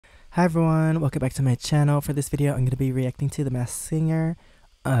Hi everyone, welcome back to my channel. For this video, I'm going to be reacting to The Masked Singer.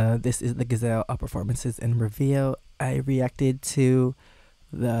 This is the Gazelle All Performances and Reveal. I reacted to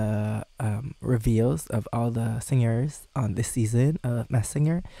the reveals of all the singers on this season of Masked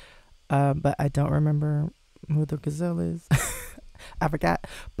Singer, but I don't remember who the Gazelle is. I forgot,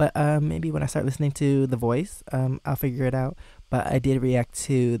 but maybe when I start listening to the voice, I'll figure it out. But I did react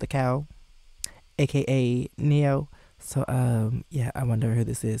to the cow, aka Neo. So yeah, I wonder who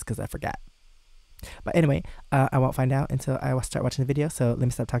this is because I forgot. But anyway, I won't find out until I start watching the video. So let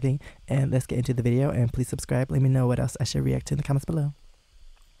me stop talking and let's get into the video. And please subscribe. Let me know what else I should react to in the comments below.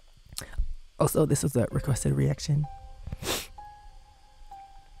 Also, this was a requested reaction.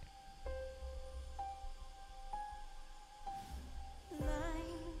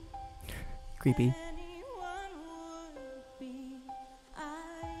 Creepy.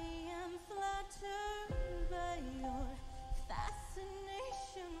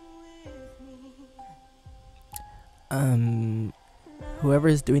 Whoever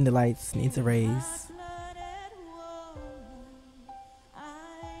is doing the lights needs a raise.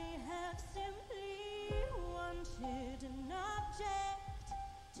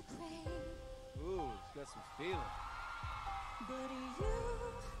 Ooh, it's got some feeling. But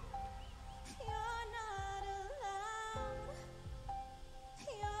you're not allowed.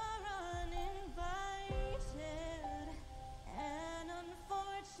 You're uninvited and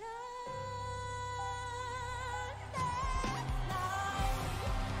unfortunate.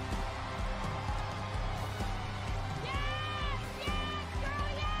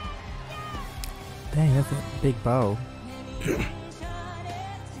 Dang, that's a big bow.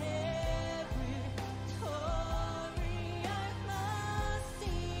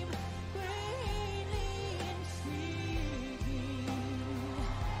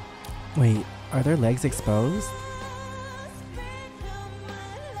 Wait, are their legs exposed?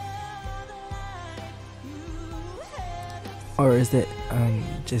 Or is it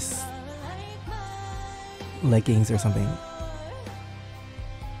just leggings or something?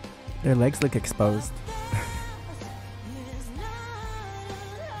 Their legs look exposed.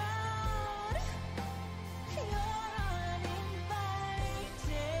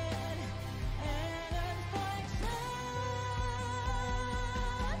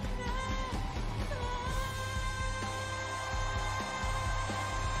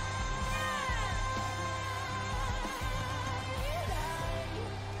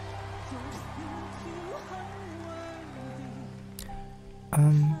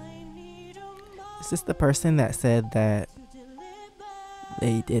 Is this the person that said that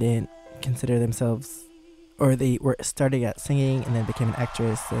they didn't consider themselves, or they were starting at singing and then became an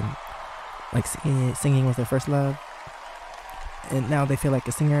actress and like singing was their first love, and now they feel like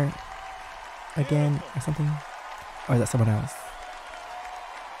a singer again or something? Or is that someone else?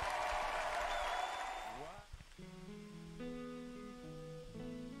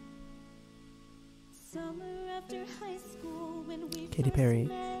 Katy Perry.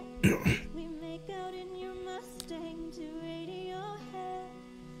 We make out in your Mustang to Radiohead,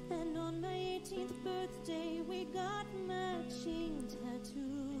 and on my 18th birthday we got matching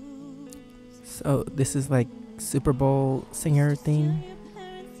tattoos. So this is like Super Bowl singer theme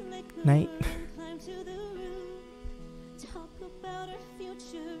night. Talk about our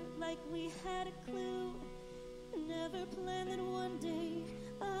future like we had a clue. Never planned that one day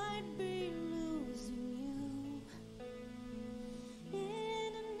I'd be losing you.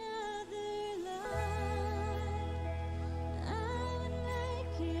 In another life, I would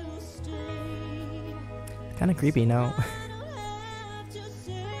make you stay. Kind of creepy, no? I don't have to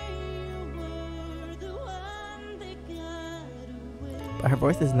say you were the one that got away. But her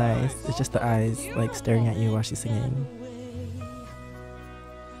voice is nice. It's just the eyes like staring at you while she's singing.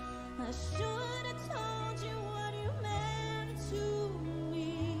 I should have told you what you meant to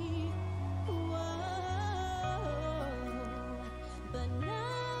me. Whoa. But now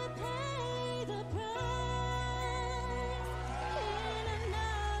I pay the price. In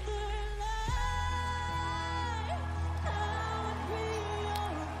another life, I would be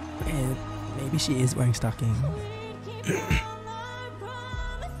your And maybe she is wearing stockings. we'd keep all our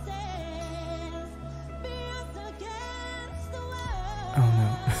promises. Be us against the world. Oh no.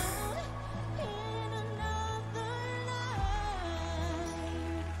 In another life,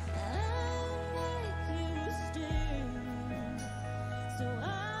 I'll make you stay. So I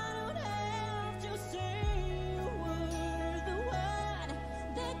don't have to say you were the one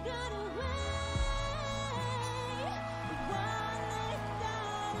that got away. The one that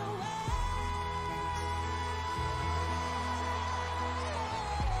got away.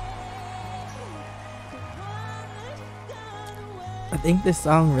 think this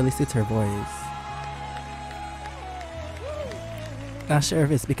song really suits her voice. Not sure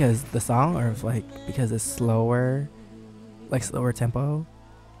if it's because the song or if like because it's slower, like slower tempo.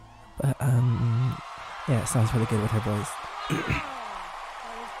 But yeah, it sounds really good with her voice.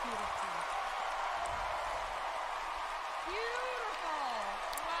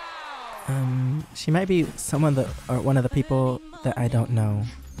 She might be one of the people that I don't know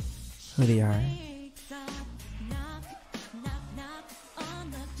who they are.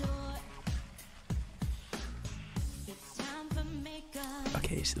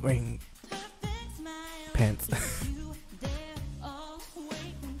 Okay, she's wearing pants.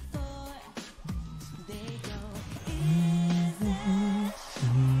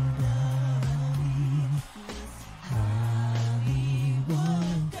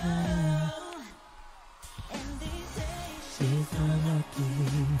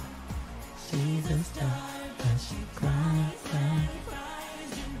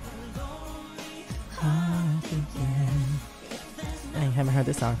 I haven't heard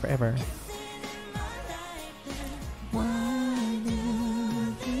this song forever.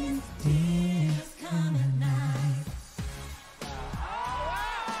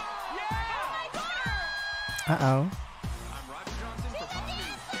 Uh-oh.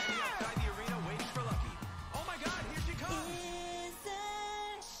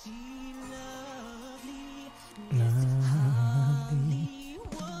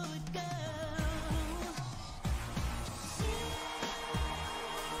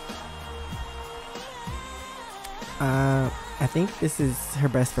 I think this is her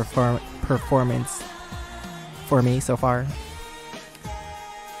best performance for me so far.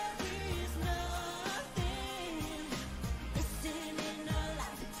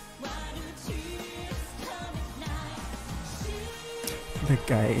 The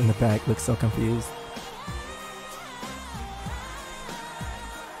guy in the back looks so confused.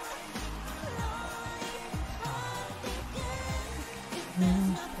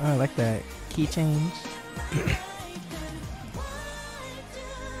 Oh, I like that key change.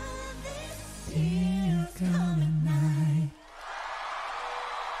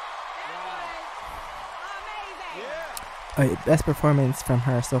 Best performance from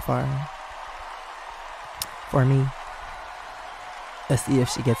her so far for me. Let's see if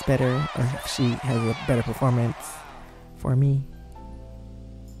she gets better or if she has a better performance for me.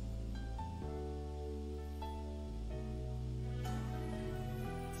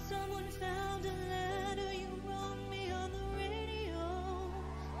 Someone found a letter you wrote me on the radio.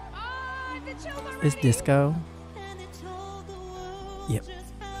 It's disco. And it told the world Yep.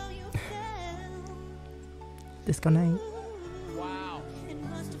 just how you felt. Disco night. Wow. It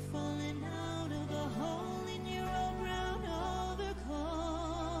must have fallen out of a hole in your old brown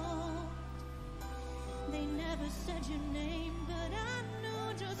overcoat. They never said your name, but I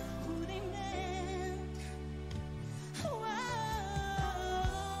knew just who they meant. Whoa,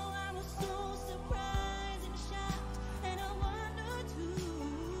 I was so surprised and shocked, and I wondered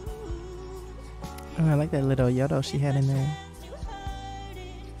too. Oh, I like that little yodel she had in there. You heard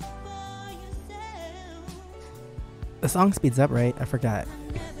it for yourself. The song speeds up, right? I forgot.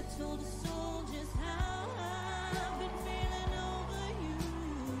 Never told a soul just how I've been feeling over you.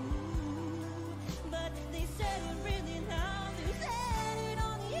 But they said it really loud. They said it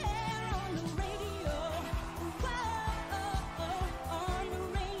on the air, on the radio. Whoa, on the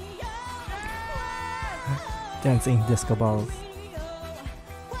radio. Whoa, Dancing disco balls.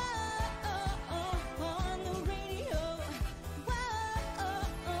 on the radio. Whoa,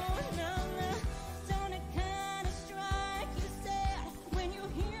 don't it kind of strike you sad when you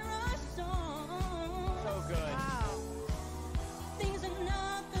hear a song? So good. Things are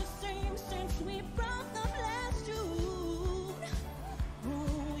not the same since we broke up last June.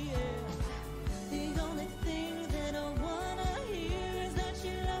 Oh yeah, the only thing that I wanna hear is that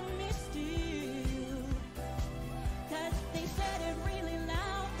you love me still. 'Cause they said it really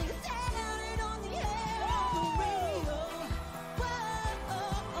loud, they said it on the air, on the radio. Whoa,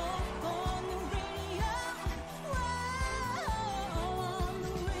 on the radio. Whoa, on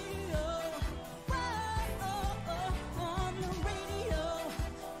the radio. Whoa, on the radio.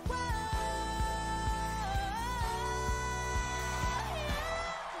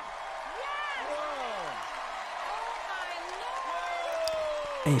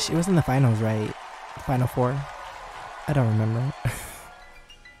 Hey, she was in the finals, right? Final four? I don't remember. First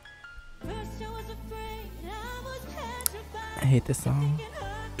I was afraid, I was petrified. I hate this song.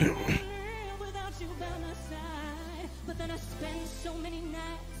 Without you by my side. But then I spent so many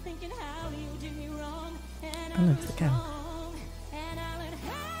nights thinking how you did me wrong. And I Oh, was it's okay. wrong. And I learned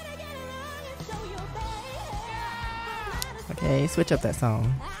how to get along and show you, baby. Okay, switch up that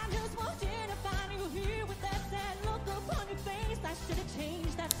song. I just walked in to find you here with that sad look upon your face. I should have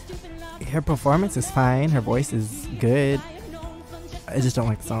changed that stupid love. Her performance is fine. Her voice is good. I have known from just I just don't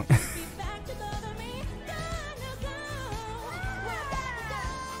like the song. be back to bother me. Gonna go.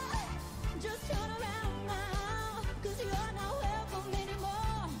 Just turn around now, 'cause you're not welcome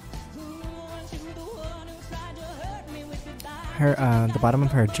anymore. Weren't you the one who tried to hurt me with goodbye? Her the bottom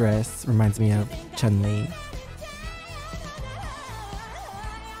of her dress reminds me of Chun-Li.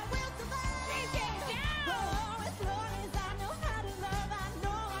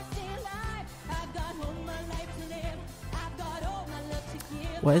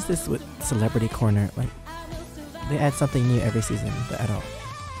 What is this with Celebrity Corner? Like, they add something new every season, but I don't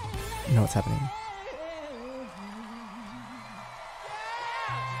know what's happening.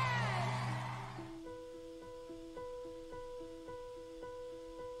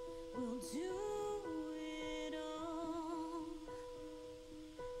 We'll do it all,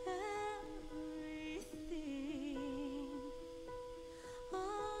 everything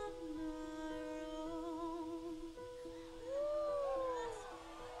on our own.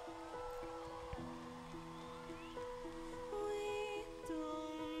 We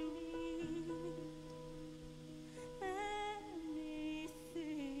don't need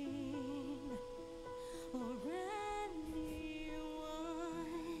anything or anyone.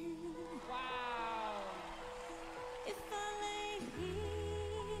 If I lay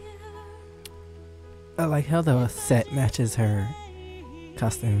here, I like how the set matches her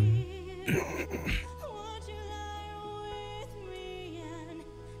costume. would you lie with me and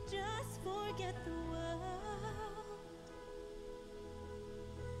just forget the world?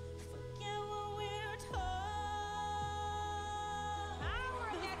 Forget what we're told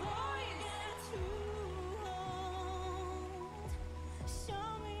before you get too old. Show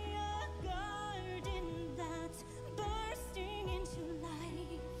me a garden that's bursting into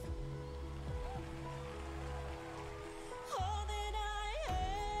life. All that I am,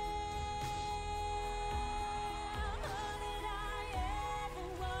 all that I ever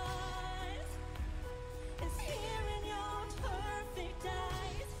was, is here in your perfect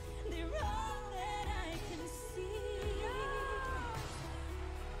eyes. They're all that I can see.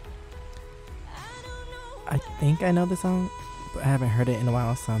 I don't know I think I know the song, but I haven't heard it in a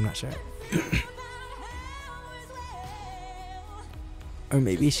while, so I'm not sure. about how as well. Or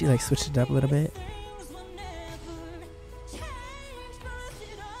maybe she like switched it up a little bit. Things will never change past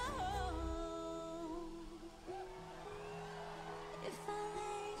it all. If I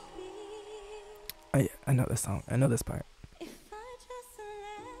lay here, I know this song. I know this part. if I just lay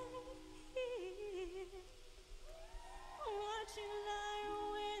here, would you lie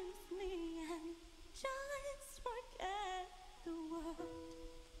with me and just forget the world?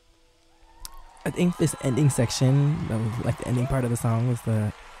 I think this ending section, like the ending part of the song, was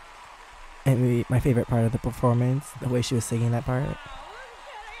maybe my favorite part of the performance. The way she was singing that part.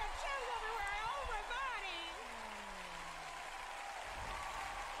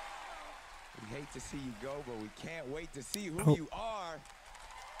 We hate to see you go, but we can't wait to see who Oh. you are.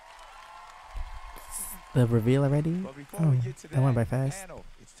 The reveal already? But before Oh, we get to that went by that, fast. panel,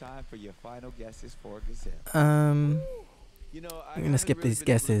 it's time for your final guesses for Gazelle. You know, I'm gonna skip these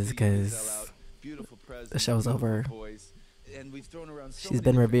guesses because the show's over. She's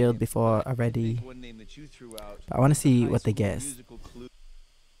been revealed before already. But I want to see what they guess.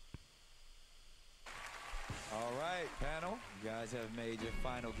 All right, panel. You guys have made your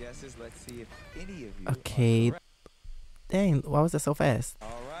final guesses. Let's see if any of you Okay. are correct. Dang, why was that so fast? All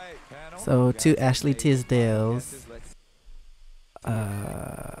right, panel. So, You guys two have Ashley made your final Tisdales. guesses. Let's-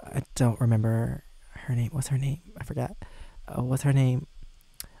 I don't remember her name. What's her name? I forgot. What's her name?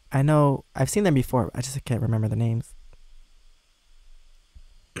 I know I've seen them before. I just can't remember the names.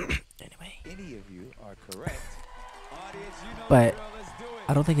 Anyway, Any of you are correct. Audience, you know But the drill. Let's do it.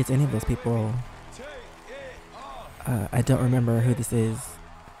 I don't think it's any of those people. Take it off. I don't remember who this is.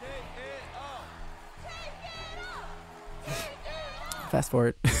 Take it off. Fast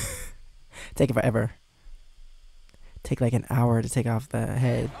forward. Take it forever. Take like an hour to take off the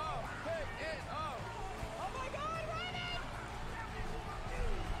head.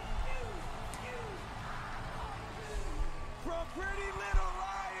 From Pretty Little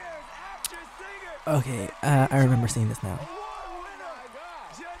Liars, actress, singer, Okay, I remember seeing this now. award winner,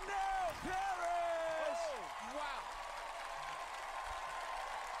 Janelle Parrish. Wow.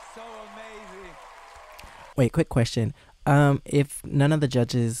 So amazing. Wait, quick question. If none of the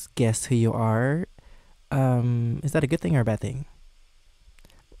judges guess who you are, is that a good thing or a bad thing?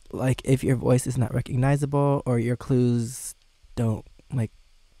 Like, if your voice is not recognizable or your clues don't like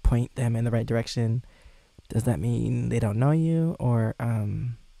point them in the right direction, does that mean they don't know you, or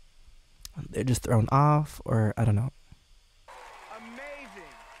they're just thrown off, or I don't know.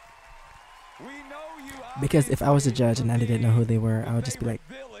 Amazing. We know you Because if I was a obviously judge and I for didn't know who they were, being I would just be your like,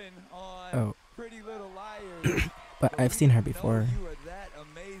 villain on oh. Pretty Little Liars. But I've seen her we know before. you are that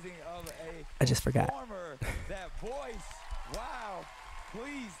amazing of a I just forgot. performer. That voice. Wow.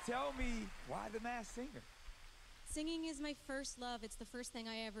 Please tell me why The Masked Singer? Singing is my first love. It's the first thing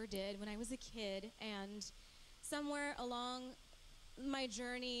I ever did when I was a kid, and somewhere along my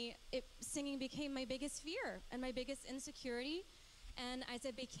journey, singing became my biggest fear and my biggest insecurity. And as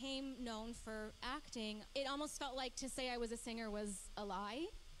I became known for acting, it almost felt like to say I was a singer was a lie,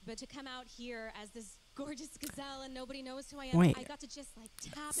 but to come out here as this gorgeous gazelle and nobody knows who I am, Wait. I got to just like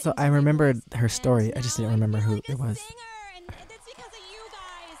tap So into I my remembered voice, her and story. I just now didn't remember feel who like it a was. singer, and it's because of you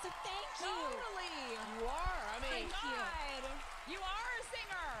guys, so thank you. Totally. You are. I mean, Thank you. you are a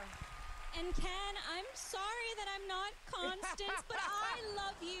singer. And Ken, I'm sorry that I'm not Constance, but I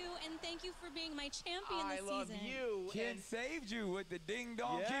love you, and thank you for being my champion I this love season. you. Ken and saved you with the ding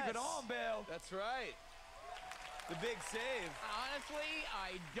dong. Keep it Yes. on, Bell. That's right. The big save. Honestly,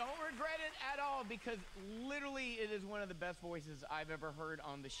 I don't regret it at all because literally it is one of the best voices I've ever heard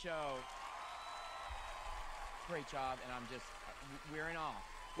on the show. Great job, and I'm just, we're in awe.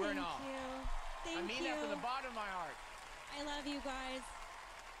 We're in Thank awe. you. Thank I mean you. that from the bottom of my heart. I love you guys.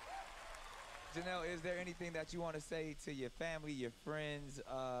 Janelle, is there anything that you want to say to your family, your friends,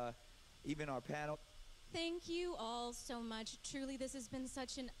 even our panel? Thank you all so much. Truly, this has been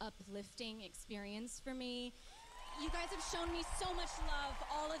such an uplifting experience for me. You guys have shown me so much love,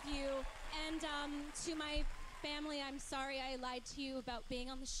 all of you. And to my family, I'm sorry I lied to you about being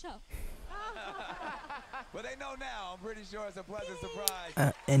on the show. Well, they know now. I'm pretty sure it's a pleasant surprise.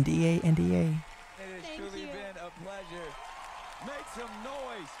 NDA. It has Thank truly you. been a pleasure. Make some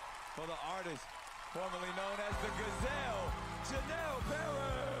noise for the artist formerly known as the Gazelle, Janelle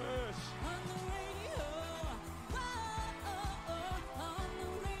Parrish. On the radio, whoa, on the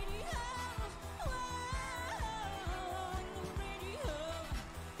radio, whoa, on the radio,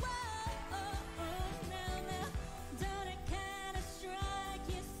 whoa, now, don't it kind of strike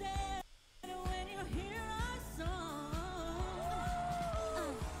you sad when you hear our song?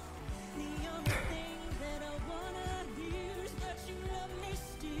 The only thing that I wanna hear is that you love me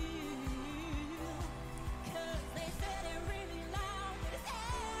still. 'Cause they said it really loud, but it's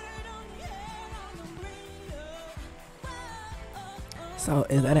aired on the air on the radio. Whoa, So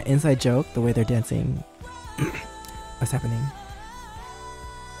is that an inside joke, the way they're dancing? What's happening?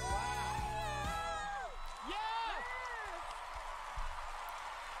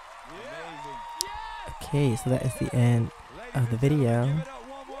 Amazing. Okay, so that is the end of the Ladies and gentlemen, video. give it up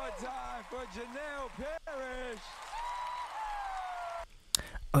one more time for Janelle Parrish.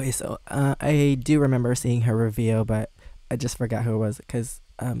 Okay, so I do remember seeing her reveal, but I just forgot who it was because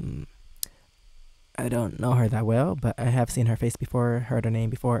I don't know her that well, but I have seen her face before, heard her name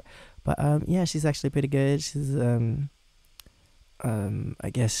before. But yeah, she's actually pretty good. She's I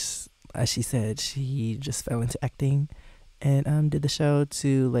guess as she said, she just fell into acting and did the show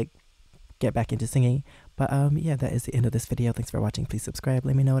to like get back into singing. But yeah, that is the end of this video. Thanks for watching. Please subscribe.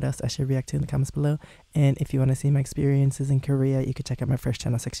 Let me know what else I should react to in the comments below. And if you want to see my experiences in Korea, you can check out my first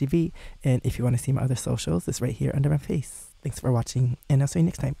channel, SEKSHI V. And if you want to see my other socials, it's right here under my face. Thanks for watching, and I'll see you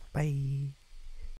next time. Bye.